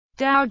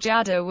Dou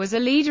Jiande was a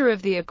leader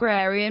of the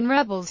agrarian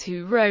rebels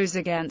who rose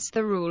against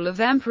the rule of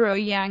Emperor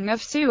Yang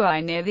of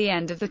Sui near the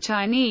end of the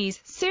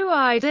Chinese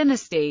Sui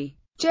dynasty.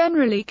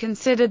 Generally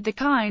considered the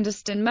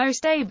kindest and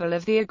most able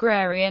of the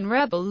agrarian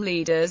rebel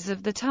leaders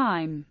of the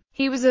time,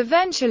 he was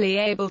eventually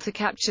able to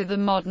capture the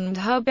modern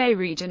Hebei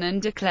region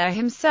and declare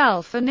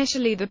himself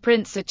initially the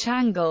Prince of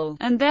Changle,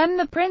 and then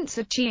the Prince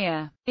of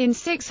Chia. In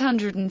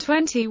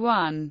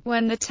 621,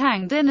 when the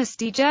Tang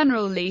dynasty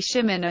general Li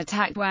Shimin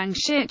attacked Wang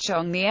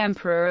Shichong, the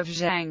emperor of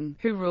Zheng,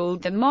 who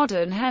ruled the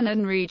modern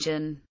Henan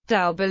region,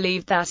 Dou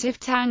believed that if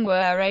Tang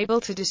were able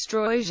to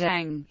destroy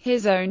Zheng,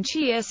 his own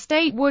Chia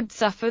state would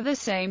suffer the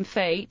same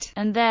fate,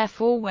 and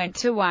therefore went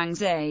to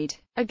Wang's aid.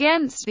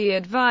 Against the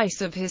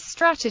advice of his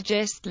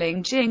strategist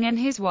Ling Jing and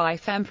his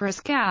wife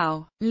Empress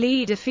Gao,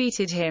 Li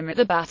defeated him at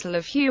the Battle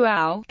of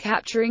Huao,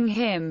 capturing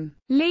him.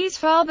 Li's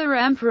father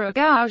Emperor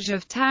Gao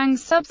of Tang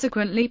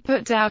subsequently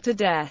put Dou to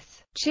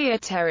death. Chia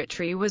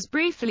territory was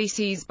briefly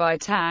seized by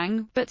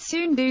Tang, but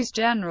soon Dou's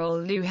general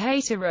Liu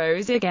Haita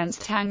rose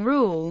against Tang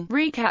rule,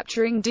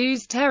 recapturing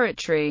Dou's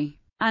territory,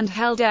 and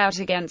held out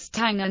against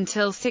Tang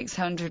until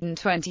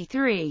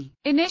 623.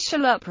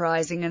 Initial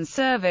uprising and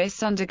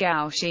service under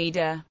Gao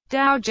Shida.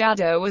 Dou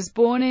Jiande was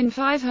born in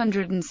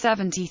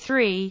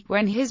 573,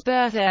 when his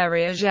birth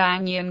area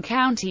Jiangyan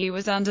County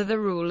was under the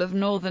rule of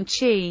northern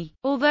Qi,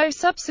 although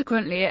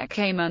subsequently it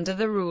came under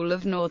the rule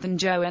of northern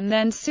Zhou and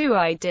then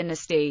Sui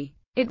dynasty.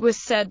 It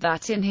was said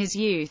that in his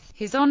youth,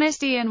 his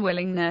honesty and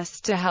willingness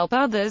to help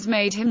others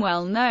made him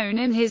well known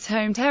in his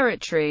home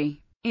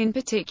territory. In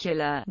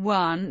particular,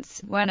 once,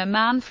 when a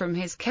man from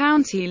his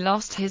county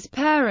lost his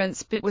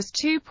parents but was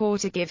too poor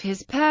to give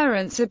his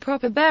parents a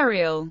proper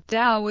burial,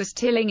 Dou was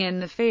tilling in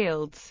the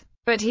fields.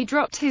 But he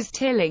dropped his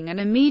tilling and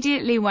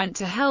immediately went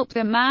to help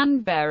the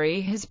man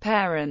bury his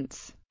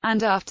parents.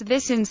 And after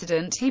this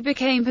incident he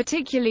became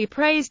particularly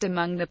praised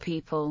among the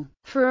people.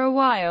 For a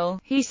while,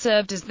 he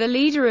served as the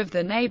leader of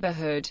the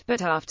neighborhood,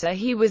 but after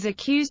he was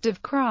accused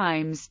of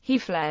crimes, he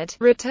fled,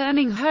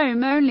 returning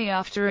home only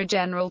after a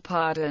general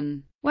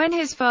pardon. When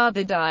his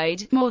father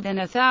died, more than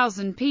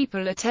 1,000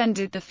 people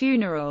attended the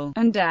funeral,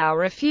 and Dou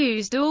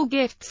refused all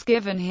gifts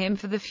given him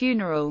for the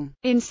funeral.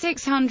 In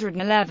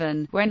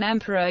 611, when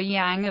Emperor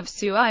Yang of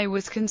Sui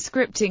was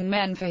conscripting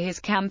men for his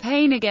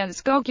campaign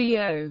against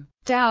Goguryeo,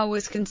 Dou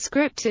was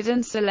conscripted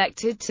and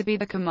selected to be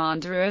the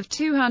commander of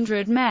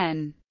 200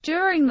 men.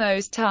 During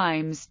those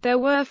times, there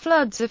were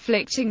floods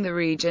afflicting the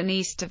region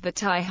east of the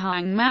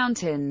Taihang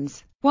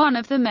Mountains. One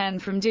of the men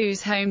from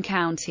Dou's home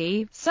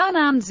county, Sun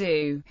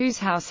Anzu, whose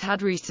house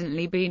had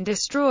recently been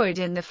destroyed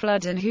in the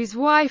flood and whose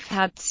wife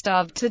had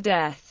starved to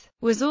death,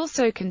 was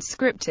also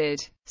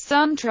conscripted.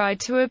 Sun tried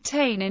to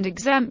obtain an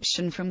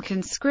exemption from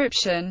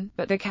conscription,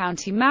 but the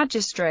county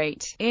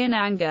magistrate, in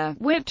anger,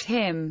 whipped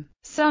him.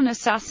 Sun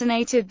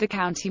assassinated the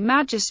county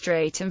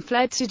magistrate and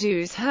fled to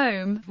Dou's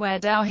home, where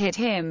Dou hid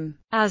him.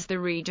 As the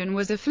region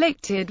was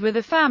afflicted with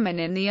a famine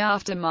in the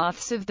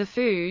aftermaths of the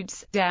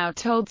foods, Dou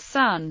told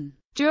Sun.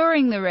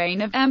 During the reign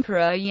of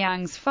Emperor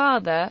Yang's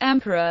father,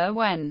 Emperor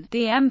Wen,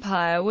 the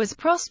empire was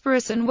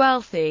prosperous and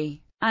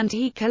wealthy, and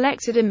he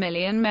collected 1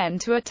 million men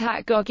to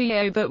attack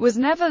Goguryeo but was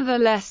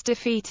nevertheless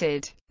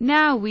defeated.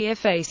 Now we are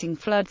facing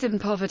floods and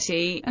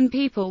poverty, and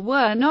people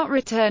were not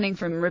returning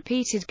from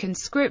repeated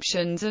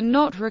conscriptions and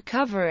not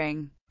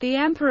recovering. The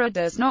emperor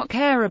does not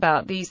care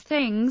about these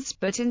things,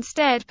 but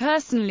instead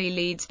personally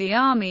leads the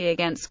army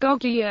against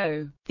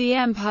Goguryeo. The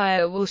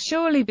empire will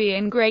surely be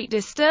in great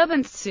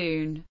disturbance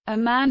soon. A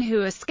man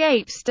who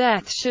escapes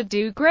death should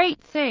do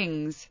great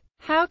things.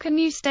 How can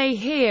you stay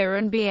here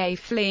and be a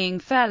fleeing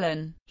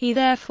felon? He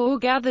therefore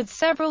gathered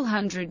several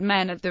hundred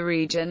men of the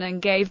region and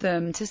gave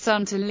them to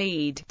Sun to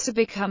lead, to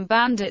become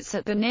bandits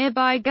at the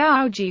nearby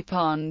Gaoji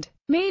Pond.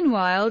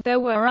 Meanwhile, there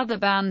were other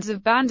bands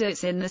of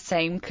bandits in the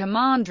same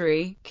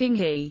commandery,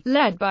 Qinghe,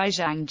 led by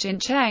Zhang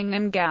Jincheng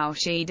and Gao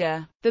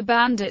Shida. The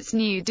bandits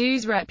knew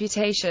Dou's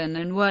reputation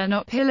and were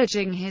not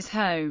pillaging his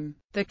home.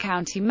 The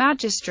county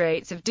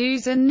magistrates of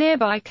Dou's and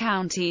nearby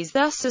counties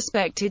thus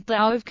suspected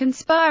Dou of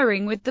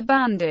conspiring with the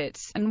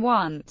bandits, and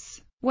once,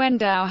 when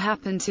Dou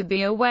happened to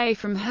be away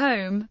from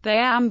home, they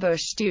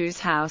ambushed Dou's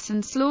house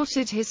and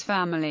slaughtered his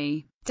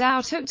family.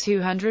 Dou took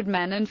 200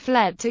 men and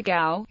fled to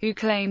Gao, who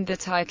claimed the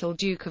title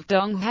Duke of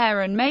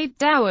Donghe and made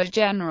Dou a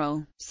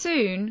general.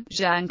 Soon,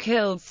 Zhang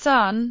killed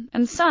Sun,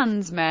 and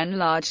Sun's men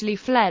largely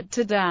fled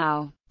to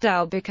Dou.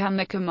 Dou became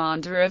the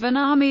commander of an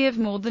army of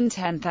more than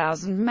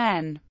 10,000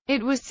 men.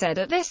 It was said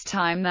at this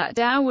time that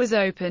Dou was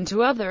open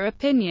to other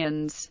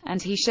opinions, and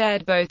he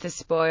shared both the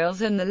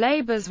spoils and the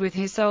labors with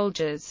his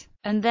soldiers,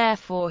 and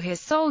therefore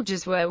his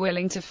soldiers were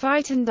willing to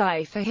fight and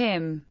die for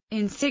him.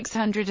 In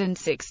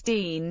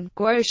 616,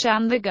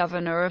 Guoshan, the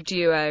governor of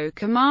Duo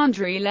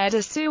Commandery, led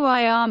a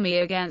Sui army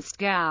against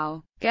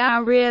Gao.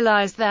 Gao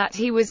realized that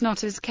he was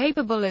not as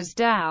capable as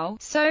Dou,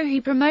 so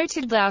he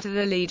promoted Dou to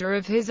the leader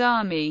of his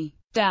army.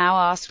 Dou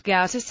asked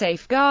Gao to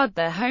safeguard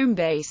their home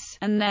base,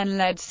 and then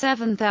led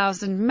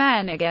 7,000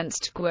 men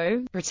against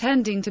Guo,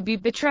 pretending to be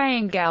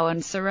betraying Gao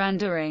and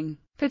surrendering.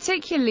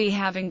 particularly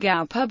having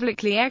Gao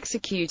publicly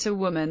execute a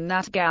woman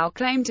that Gao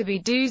claimed to be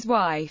Dou's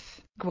wife.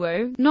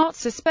 Guo, not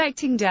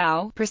suspecting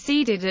Dou,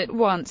 proceeded at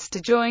once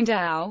to join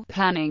Dou,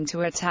 planning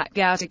to attack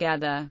Gao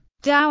together.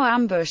 Dou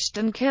ambushed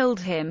and killed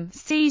him,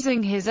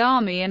 seizing his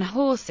army and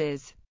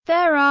horses.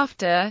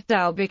 Thereafter,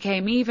 Dou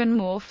became even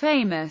more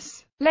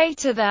famous.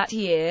 Later that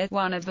year,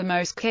 one of the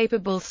most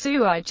capable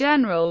Sui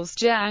generals,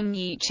 Zhang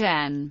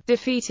Yichen,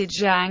 defeated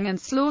Zhang and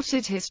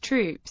slaughtered his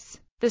troops.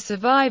 The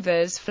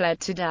survivors fled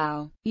to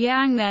Dou.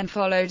 Yang then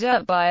followed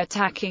up by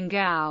attacking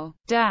Gao.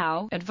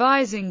 Dou,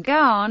 advising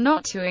Gao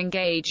not to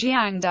engage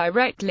Yang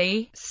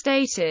directly,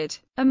 stated,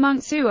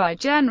 "Among Sui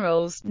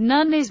generals,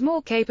 none is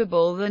more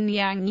capable than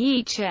Yang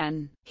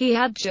Yichen. He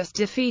had just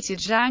defeated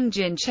Zhang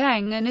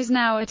Jincheng and is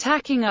now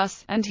attacking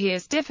us, and he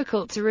is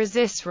difficult to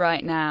resist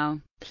right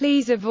now.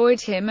 Please avoid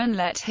him and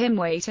let him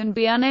wait and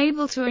be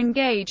unable to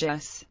engage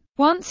us.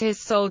 Once his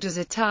soldiers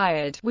are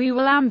tired, we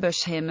will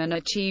ambush him and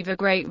achieve a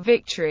great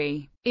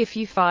victory. If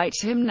you fight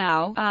him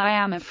now, I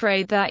am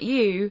afraid that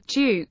you,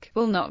 Duke,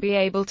 will not be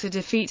able to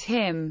defeat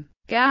him."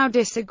 Gao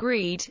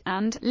disagreed,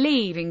 and,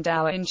 leaving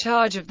Dou in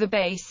charge of the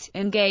base,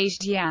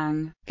 engaged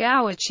Yang.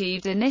 Gao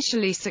achieved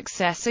initially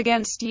success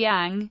against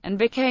Yang, and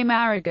became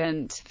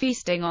arrogant,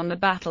 feasting on the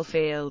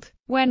battlefield.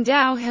 When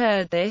Dou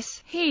heard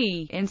this,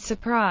 he, in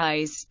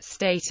surprise,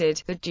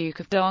 stated, "The Duke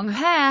of Donghe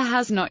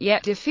has not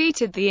yet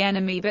defeated the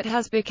enemy but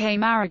has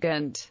become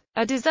arrogant.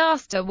 A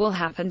disaster will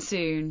happen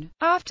soon.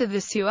 After the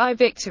Sui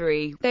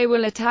victory, they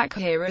will attack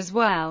here as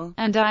well,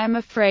 and I am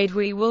afraid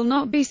we will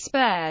not be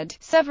spared."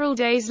 Several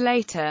days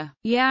later,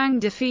 Yang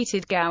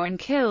defeated Gao and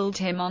killed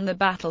him on the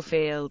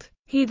battlefield.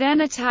 He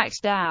then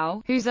attacked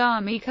Dou, whose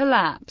army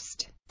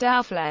collapsed.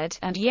 Dou fled,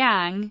 and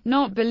Yang,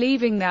 not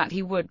believing that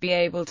he would be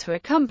able to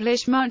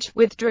accomplish much,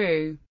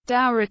 withdrew.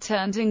 Dou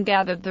returned and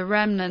gathered the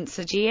remnants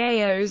of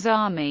Gao's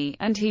army,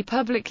 and he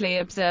publicly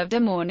observed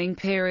a mourning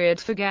period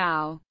for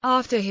Gao.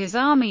 After his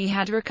army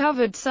had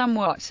recovered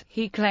somewhat,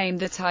 he claimed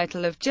the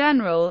title of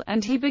general,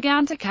 and he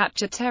began to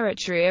capture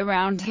territory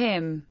around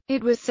him.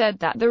 It was said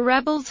that the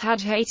rebels had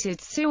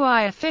hated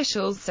Sui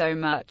officials so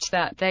much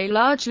that they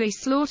largely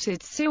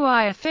slaughtered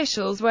Sui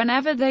officials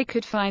whenever they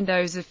could find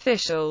those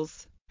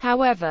officials.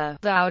 However,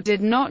 Dou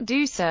did not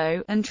do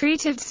so, and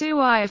treated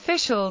Sui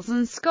officials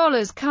and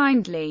scholars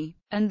kindly,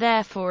 and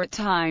therefore at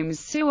times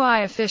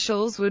Sui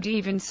officials would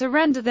even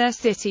surrender their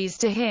cities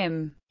to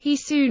him. He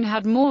soon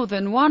had more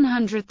than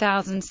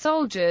 100,000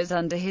 soldiers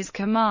under his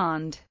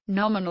command.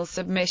 Nominal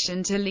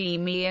submission to Li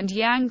Mi and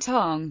Yang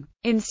Tong.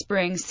 In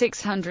spring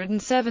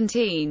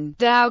 617,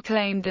 Dou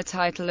claimed the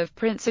title of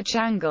Prince of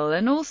Changle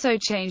and also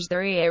changed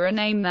the era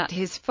name that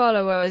his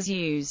followers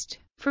used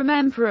from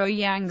Emperor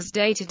Yang's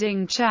day to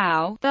Ding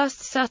Chao, thus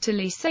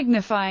subtly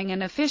signifying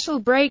an official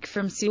break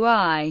from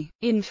Sui.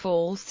 In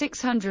fall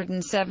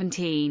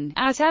 617,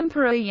 at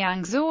Emperor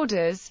Yang's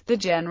orders, the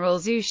general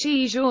Zhu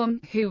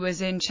Shizhuang, who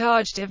was in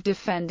charge of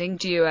defending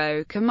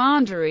Dou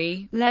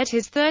Commandery, led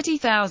his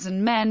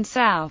 30,000 men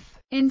south,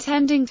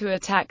 intending to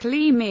attack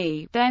Li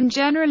Mi, then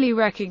generally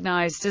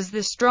recognized as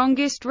the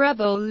strongest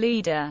rebel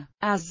leader.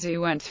 As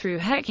Zhu went through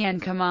Heqian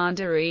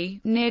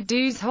Commandery, near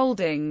Dou's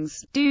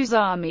holdings, Dou's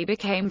army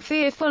became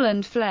fearful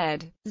and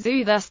fled.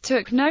 Zhu thus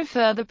took no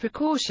further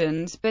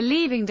precautions,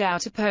 believing Dou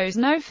to pose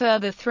no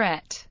further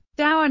threat.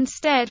 Dou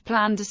instead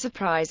planned a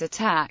surprise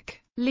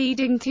attack,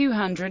 leading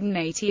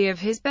 280 of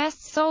his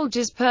best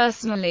soldiers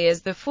personally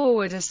as the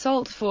forward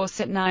assault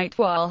force at night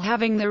while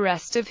having the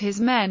rest of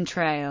his men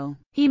trail.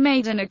 He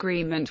made an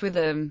agreement with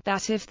them,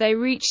 that if they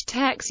reached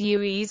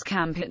Xui's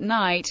camp at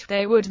night,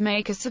 they would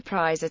make a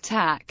surprise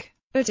attack.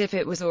 But if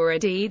it was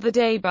already the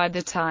day by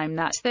the time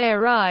that they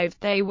arrived,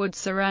 they would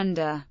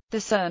surrender. The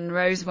sun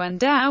rose when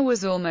Dou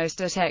was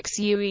almost at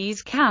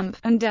Xui's camp,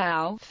 and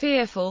Dou,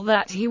 fearful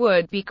that he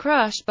would be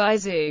crushed by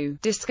Zhu,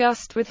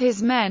 discussed with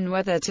his men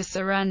whether to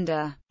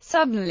surrender.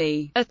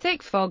 Suddenly, a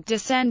thick fog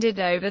descended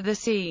over the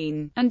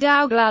scene, and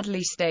Dou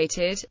gladly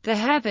stated, "The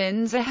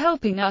heavens are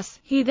helping us."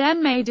 He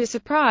then made a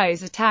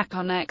surprise attack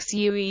on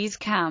Xui's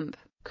camp,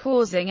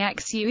 causing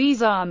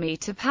Xui's army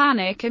to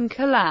panic and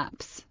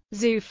collapse.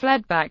 Zhu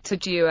fled back to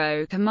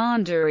Dou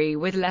Commandery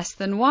with less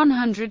than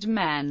 100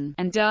 men,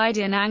 and died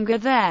in anger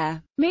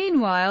there.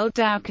 Meanwhile,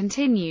 Dou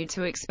continued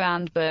to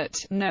expand but,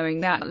 knowing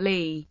that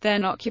Li,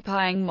 then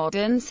occupying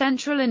modern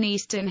central and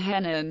eastern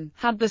Henan,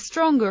 had the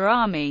stronger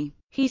army,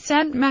 he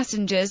sent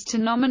messengers to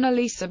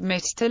nominally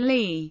submit to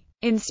Li.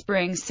 In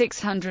spring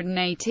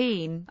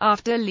 618,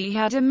 after Li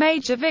had a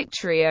major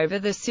victory over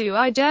the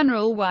Sui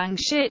general Wang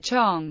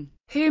Shichong,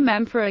 whom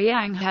Emperor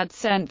Yang had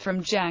sent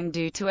from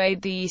Jiangdu to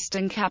aid the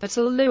eastern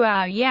capital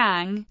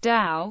Luoyang,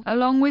 Dou,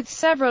 along with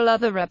several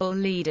other rebel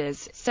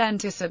leaders,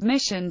 sent a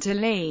submission to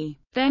Li,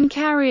 then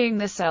carrying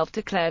the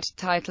self-declared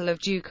title of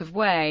Duke of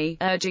Wei,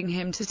 urging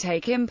him to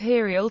take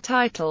imperial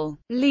title.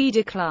 Li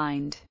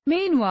declined.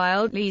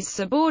 Meanwhile, Li's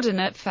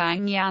subordinate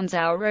Fang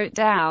Yanzhao wrote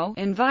Dou,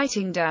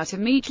 inviting Dou to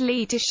meet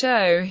Li to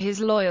show his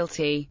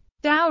loyalty.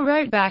 Dou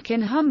wrote back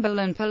in humble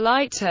and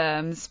polite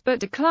terms, but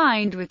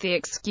declined with the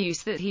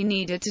excuse that he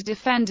needed to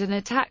defend an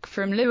attack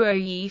from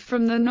Luoyi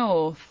from the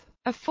north.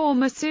 a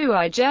former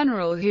Sui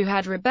general who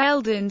had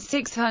rebelled in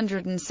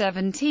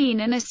 617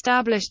 and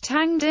established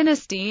Tang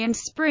dynasty in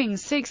spring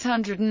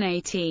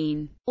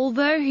 618.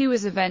 Although he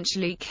was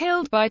eventually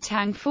killed by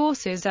Tang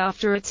forces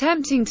after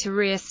attempting to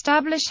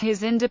re-establish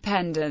his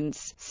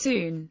independence,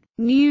 soon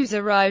news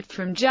arrived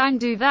from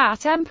Jiangdu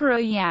that Emperor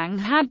Yang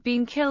had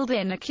been killed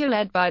in a coup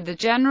led by the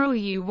general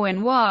Yuan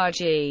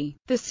Huaji.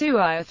 The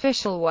Sui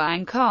official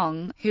Wang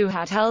Kong, who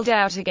had held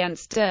out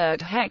against Dou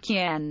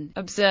Jiande,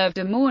 observed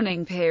a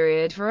mourning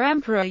period for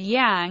Emperor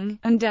Yang,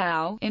 and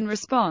Dou, in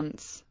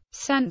response,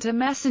 sent a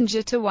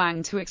messenger to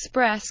Wang to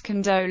express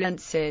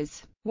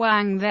condolences.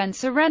 Wang then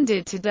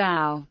surrendered to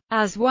Dou.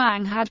 As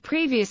Wang had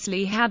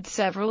previously had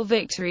several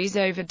victories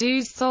over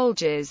Dou's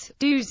soldiers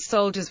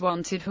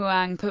wanted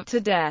Wang put to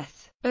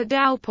death, but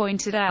Dou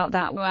pointed out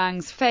that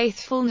Wang's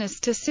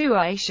faithfulness to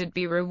Sui should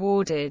be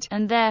rewarded,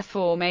 and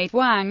therefore made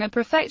Wang a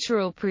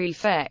prefectural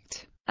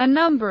prefect. A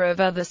number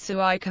of other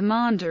Sui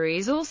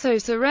commanderies also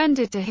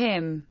surrendered to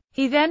him.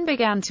 He then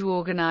began to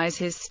organize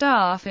his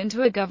staff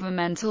into a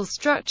governmental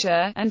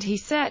structure, and he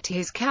set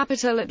his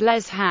capital at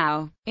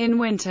Lezhou. In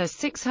winter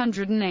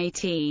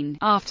 618,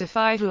 after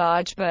 5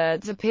 large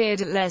birds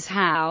appeared at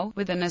Lezhou,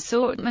 with an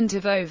assortment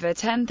of over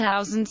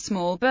 10,000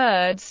 small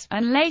birds,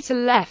 and later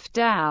left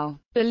Dou,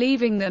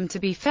 believing them to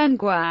be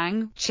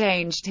Fengguang,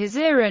 changed his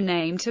era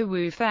name to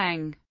Wu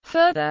Feng.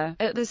 Further,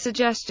 at the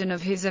suggestion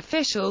of his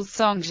officials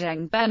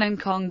Songzheng Ben and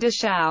Kong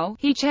Deshao,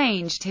 he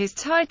changed his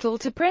title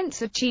to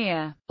Prince of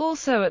Chia.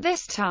 Also at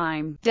this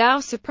time,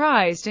 Dou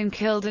surprised and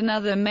killed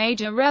another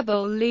major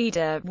rebel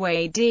leader,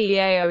 Wei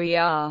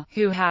Daoer,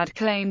 who had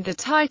claimed the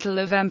title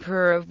of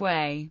Emperor of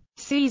Wei,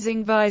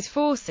 seizing Bai's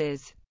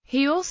forces.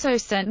 He also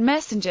sent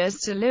messengers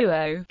to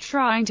Luo,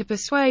 trying to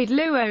persuade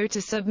Luo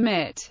to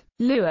submit.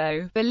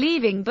 Luo,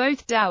 believing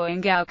both Dou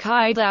and Gao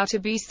Kaidao to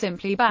be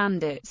simply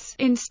bandits,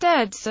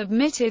 instead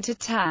submitted to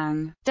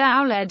Tang.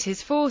 Dou led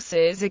his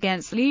forces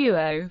against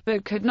Luo,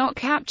 but could not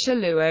capture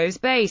Luo's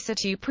base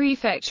at Yu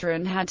Prefecture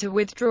and had to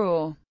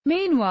withdraw.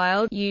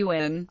 Meanwhile,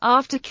 Yuan,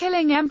 after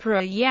killing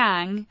Emperor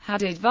Yang,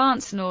 had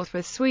advanced north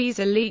with Sui's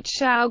elite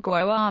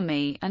Shaoguo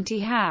army, and he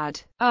had,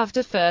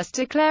 after first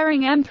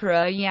declaring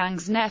Emperor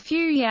Yang's nephew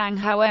Yang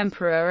Hao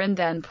emperor and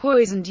then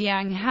poisoned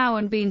Yang Hao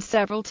and been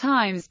several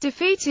times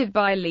defeated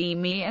by Li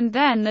Mi and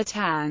then the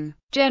Tang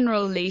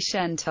general Li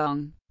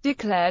Shentong,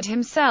 declared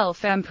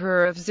himself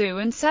Emperor of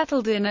Zhou and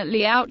settled in at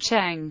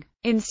Liaocheng.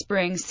 In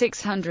spring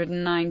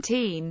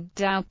 619,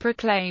 Dou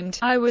proclaimed,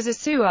 "I was a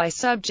Sui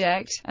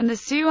subject, and the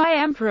Sui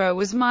emperor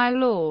was my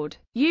lord.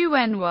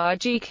 Yuan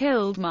Huaji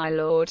killed my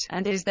lord,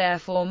 and is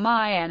therefore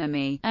my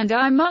enemy, and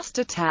I must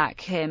attack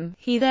him."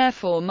 He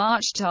therefore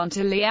marched on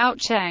to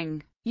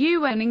Liaocheng.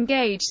 Yuan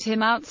engaged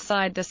him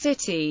outside the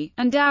city,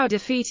 and Dou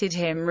defeated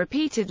him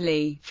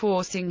repeatedly,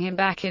 forcing him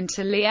back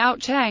into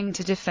Liaocheng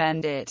to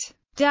defend it.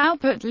 Dou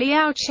put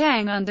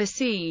Liaocheng under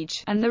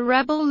siege, and the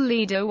rebel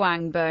leader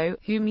Wang Bo,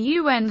 whom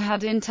Yuan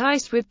had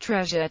enticed with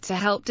treasure to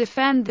help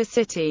defend the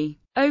city,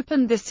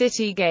 opened the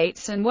city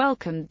gates and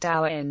welcomed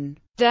Dou in.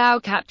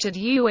 Dou captured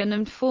Yuan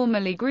and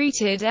formally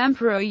greeted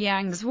Emperor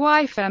Yang's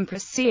wife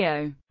Empress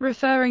Xiao,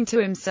 referring to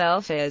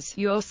himself as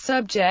your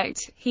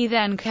subject. He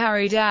then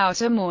carried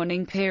out a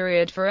mourning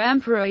period for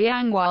Emperor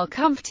Yang while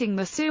comforting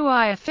the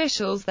Sui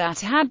officials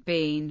that had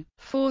been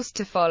forced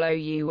to follow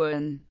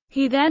Yuan.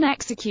 He then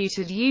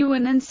executed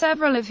Yuan and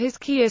several of his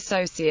key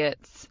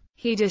associates.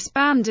 He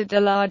disbanded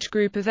the large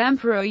group of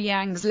Emperor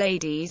Yang's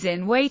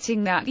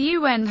ladies-in-waiting that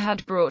Yuan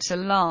had brought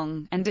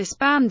along, and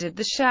disbanded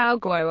the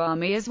Shaoguo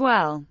army as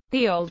well.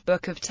 The Old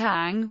Book of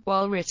Tang,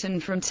 while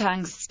written from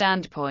Tang's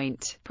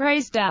standpoint,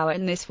 praised Dou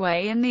in this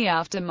way in the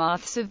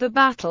aftermaths of the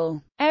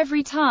battle.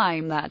 Every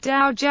time that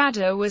Dou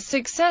Jiande was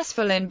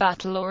successful in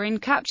battle or in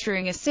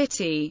capturing a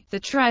city, the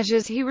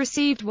treasures he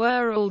received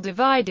were all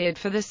divided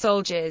for the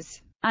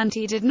soldiers, and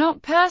he did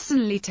not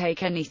personally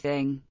take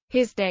anything.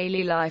 His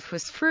daily life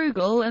was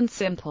frugal and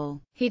simple.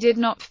 He did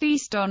not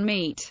feast on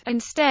meat,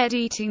 instead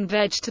eating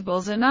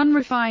vegetables and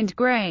unrefined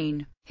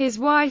grain. His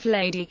wife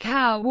Lady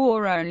Cao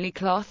wore only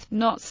cloth,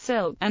 not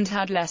silk, and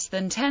had less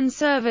than 10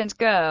 servant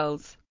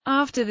girls.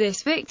 After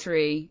this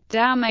victory,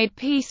 Dou made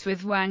peace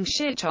with Wang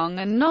Shichong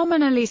and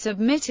nominally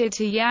submitted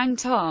to Yang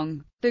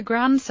Tong, the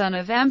grandson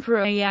of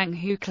Emperor Yang,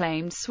 who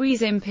claimed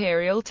Sui's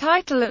imperial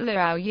title at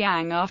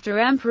Liaoyang after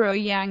Emperor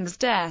Yang's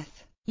death.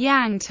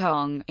 Yang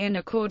Tong, in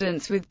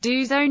accordance with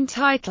Dou's own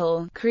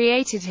title,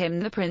 created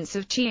him the Prince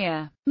of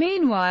Chia.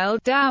 Meanwhile,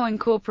 Dou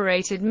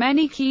incorporated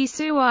many key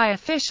Sui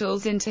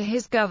officials into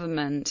his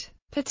government,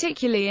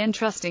 particularly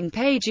entrusting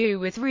Peiju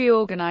with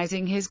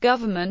reorganizing his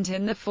government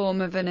in the form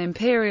of an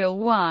imperial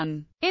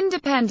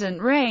independent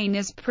reign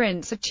as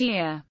Prince of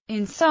Chia.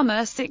 In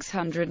summer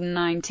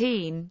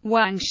 619,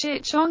 Wang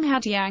Shichong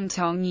had Yang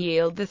Tong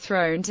yield the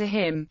throne to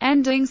him,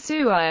 ending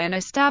Sui and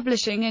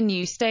establishing a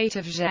new state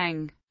of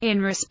Zheng. In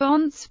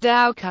response,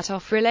 Dou cut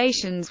off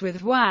relations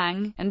with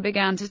Wang, and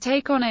began to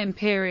take on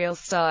imperial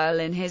style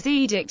in his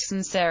edicts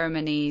and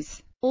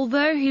ceremonies.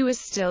 Although he was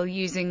still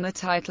using the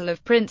title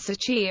of Prince of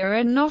Chia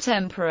and not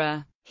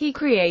Emperor, He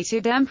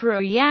created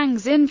Emperor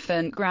Yang's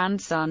infant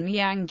grandson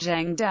Yang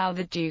Zhengdao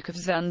the Duke of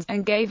Zun,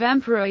 and gave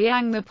Emperor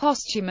Yang the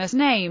posthumous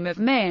name of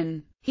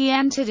Min. He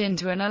entered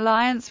into an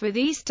alliance with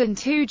Eastern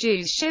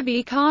Tuju's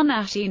Shibi Khan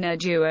Ashina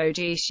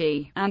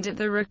Duojishi, and at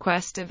the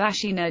request of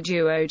Ashina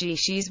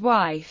Duojishi's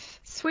wife,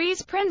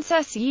 Sui's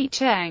Princess Yi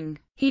Cheng,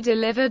 he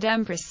delivered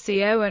Empress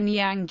Xiao and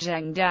Yang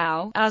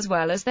Zhengdao, as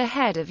well as the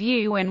head of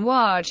Yuan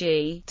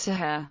Huaji, to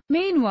her.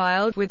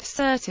 Meanwhile, with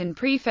certain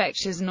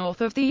prefectures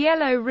north of the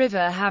Yellow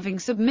River having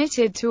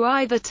submitted to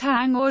either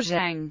Tang or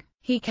Zheng,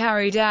 he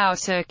carried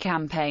out a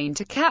campaign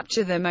to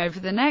capture them over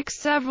the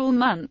next several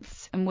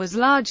months, and was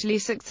largely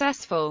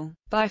successful.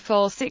 By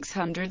fall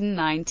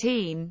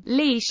 619,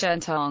 Li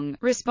Shentong,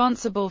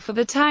 responsible for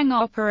the Tang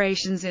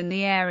operations in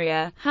the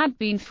area, had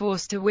been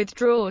forced to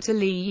withdraw to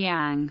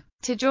Liyang,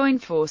 to join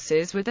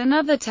forces with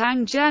another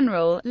Tang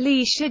general,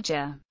 Li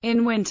Shijie.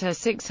 In winter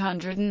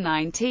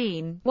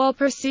 619, while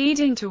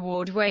proceeding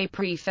toward Wei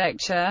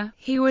Prefecture,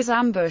 he was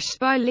ambushed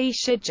by Li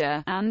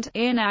Shijie, and,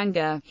 in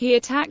anger, he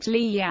attacked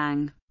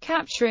Liyang,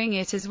 capturing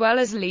it as well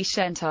as Li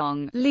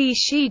Shentong, Li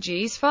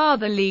Shijie's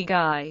father Li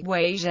Gai,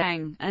 Wei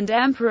Zheng, and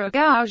Emperor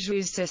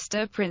Gaozu's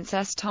sister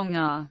Princess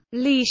Tong'er.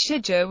 Li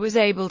Shijie was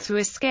able to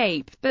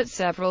escape, but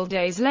several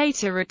days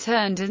later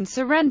returned and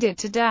surrendered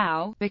to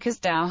Dou, because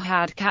Dou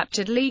had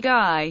captured Li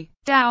Gai.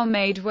 Dou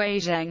made Wei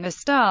Zheng a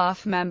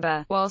staff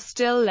member, while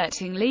still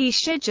letting Li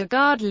Shijie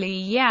guard Li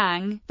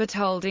Yang, but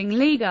holding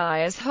Li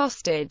Gai as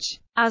hostage,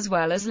 as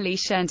well as Li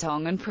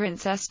Shentong and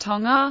Princess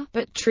Tong'er,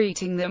 but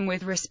treating them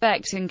with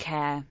respect and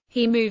care.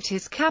 He moved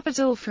his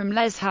capital from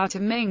Lezhou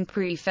to Ming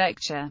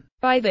Prefecture.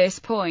 By this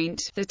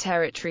point, the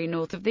territory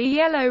north of the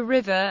Yellow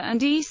River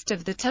and east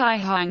of the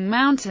Taihang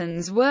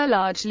Mountains were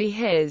largely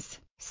his,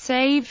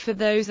 save for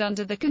those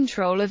under the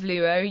control of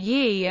Luo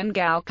Yi and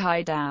Gao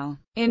Kaidao.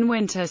 In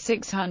winter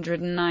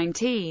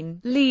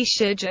 619, Li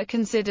Shijie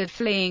considered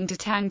fleeing to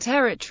Tang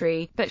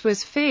territory, but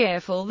was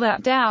fearful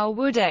that Dou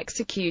would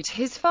execute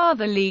his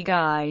father Li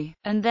Gai,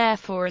 and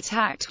therefore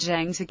attacked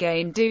Zheng to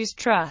gain Dou's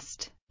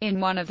trust. In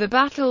one of the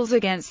battles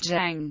against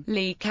Zheng,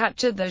 Li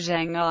captured the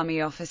Zheng army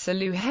officer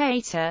Lu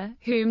Haita,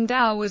 whom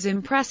Dou was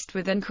impressed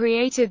with and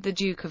created the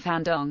Duke of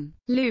Handong.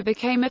 Lu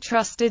became a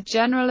trusted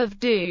general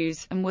of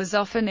Dou's, and was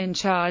often in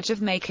charge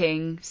of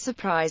making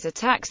surprise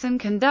attacks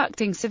and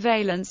conducting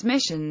surveillance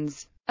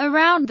missions.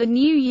 Around the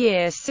new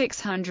year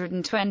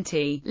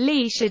 620,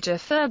 Li Shijie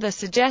further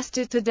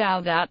suggested to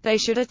Dou that they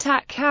should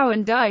attack Cao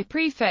and Dai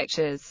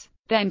prefectures,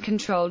 then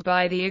controlled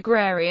by the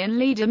agrarian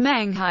leader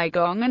Meng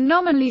Haigong and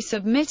nominally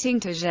submitting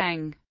to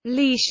Zheng.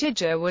 Li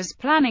Shijie was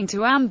planning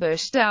to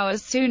ambush Dou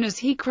as soon as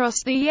he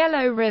crossed the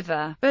Yellow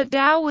River, but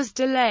Dou was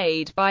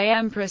delayed by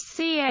Empress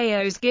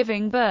Xiao's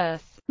giving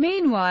birth.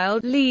 Meanwhile,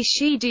 Li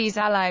Shijie's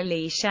ally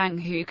Li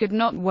Shanghu could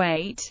not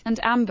wait, and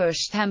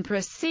ambushed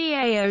Empress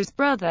Xiao's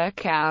brother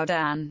Cao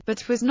Dan,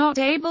 but was not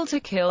able to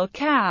kill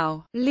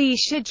Cao. Li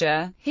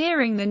Shijie,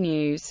 hearing the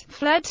news,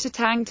 fled to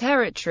Tang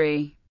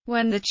territory.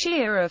 When the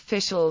Chia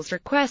officials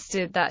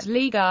requested that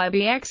Li Gai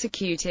be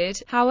executed,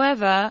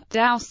 however,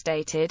 Dou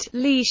stated,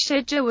 "Li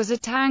Shijie was a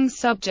Tang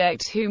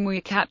subject whom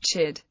we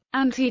captured,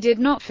 and he did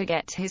not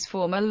forget his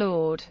former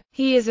lord.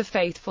 He is a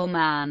faithful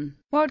man.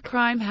 What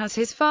crime has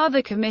his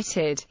father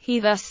committed?" He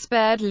thus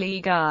spared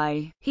Li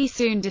Gai. He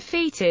soon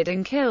defeated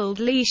and killed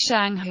Li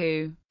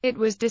Shanghu. It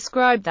was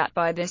described that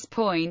by this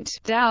point,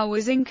 Dou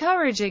was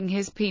encouraging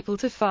his people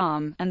to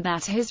farm, and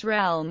that his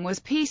realm was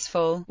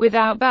peaceful,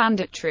 without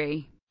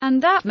banditry,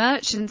 and that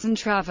merchants and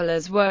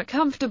travelers were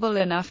comfortable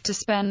enough to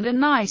spend the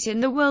night in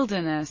the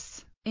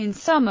wilderness. In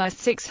summer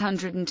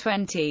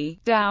 620,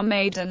 Dou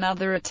made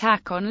another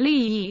attack on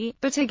Li Yi,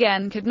 but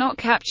again could not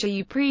capture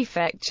Yu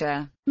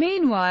Prefecture.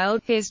 Meanwhile,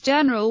 his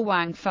general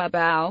Wang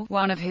Fubao,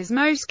 one of his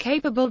most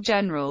capable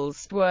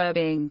generals, were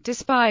being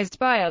despised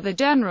by other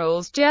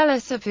generals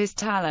jealous of his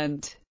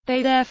talent.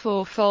 They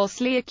therefore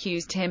falsely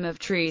accused him of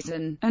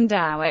treason, and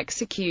Dou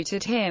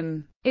executed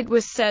him. It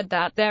was said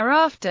that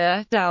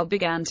thereafter, Dou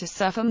began to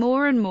suffer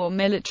more and more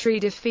military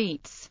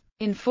defeats.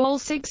 In fall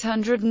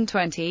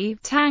 620,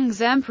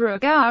 Tang's Emperor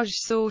Gaozhi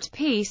sought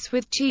peace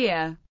with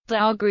Chia.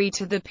 Dou agreed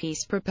to the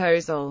peace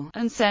proposal,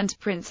 and sent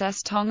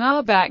Princess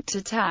Tong'er back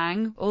to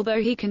Tang,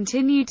 although he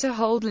continued to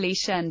hold Li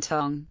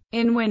Shentong.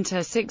 In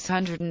winter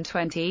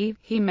 620,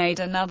 he made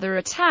another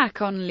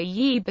attack on Li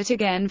Yi but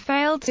again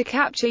failed to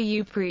capture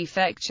Yu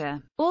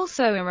Prefecture.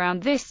 Also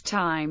around this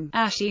time,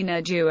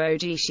 Ashina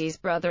Duojishi's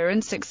brother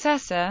and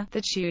successor,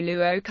 the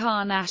Chuluo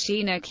Khan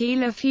Ashina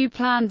Qilafu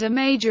planned a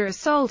major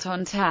assault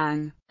on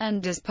Tang,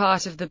 and as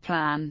part of the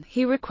plan,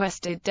 he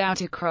requested Dou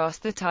to cross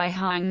the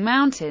Taihang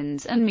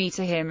Mountains and meet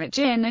him at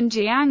Jin and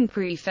Jiang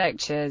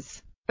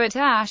prefectures. But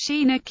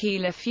Ashina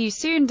Qilafu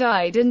soon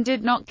died and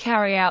did not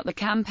carry out the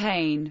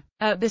campaign.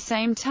 At the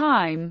same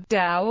time, Dou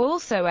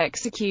also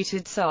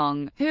executed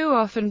Song, who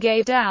often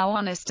gave Dou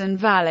honest and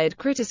valid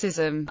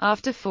criticism,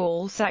 after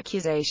false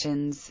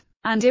accusations.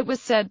 And it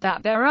was said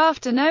that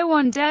thereafter no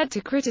one dared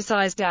to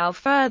criticize Dou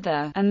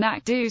further, and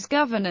that Dou's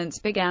governance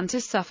began to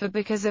suffer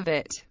because of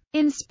it.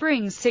 In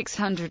spring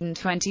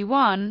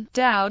 621,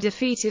 Dou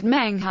defeated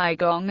Meng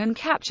Haigong and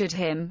captured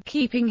him,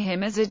 keeping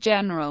him as a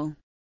general.